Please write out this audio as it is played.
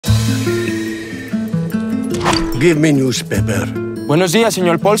Give me newspaper. Buenos días,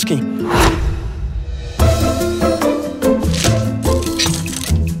 señor Pulsky. Die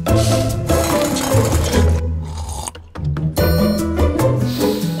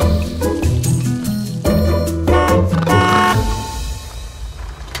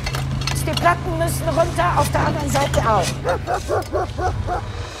Platten müssen runter, auf der anderen Seite auch.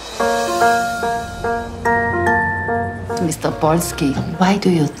 Mr. Pulsky, why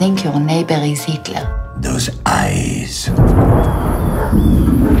do you think your neighbor is Hitler? Those eyes.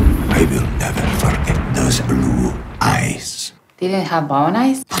 I will never forget those blue eyes. Didn't have brown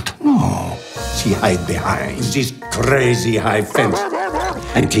eyes? But no. She hid behind this crazy high fence.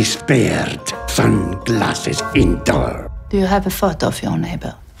 And he spared sunglasses indoor. Do you have a photo of your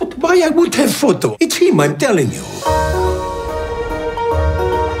neighbor? But why I would have photo? It's him, I'm telling you.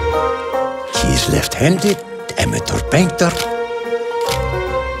 He's left-handed, amateur painter.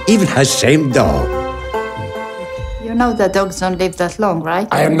 Even has same dog. You know that dogs don't live that long, right?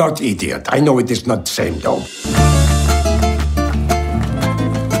 I am not idiot. I know it is not the same dog.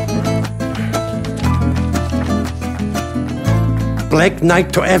 Black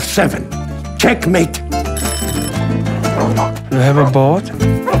knight to f7. Checkmate. You have a board?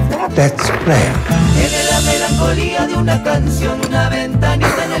 Let's play.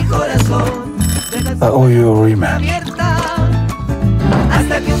 I owe you a rematch.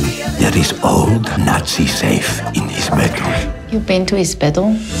 There is old Nazi safe in his bedroom. You've been to his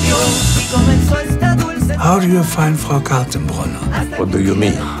bedroom? How do you find Frau Kaltenbrunner? What do you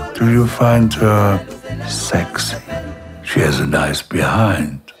mean? Do you find her sexy? She has a nice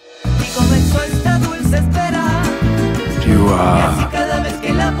behind. You are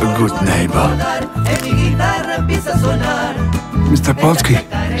a good neighbor. Mr. Pulsky,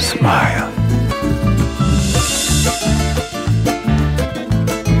 smile.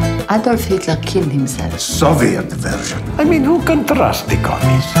 Adolf Hitler killed himself. Soviet version. I mean, who can trust the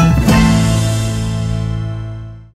commies?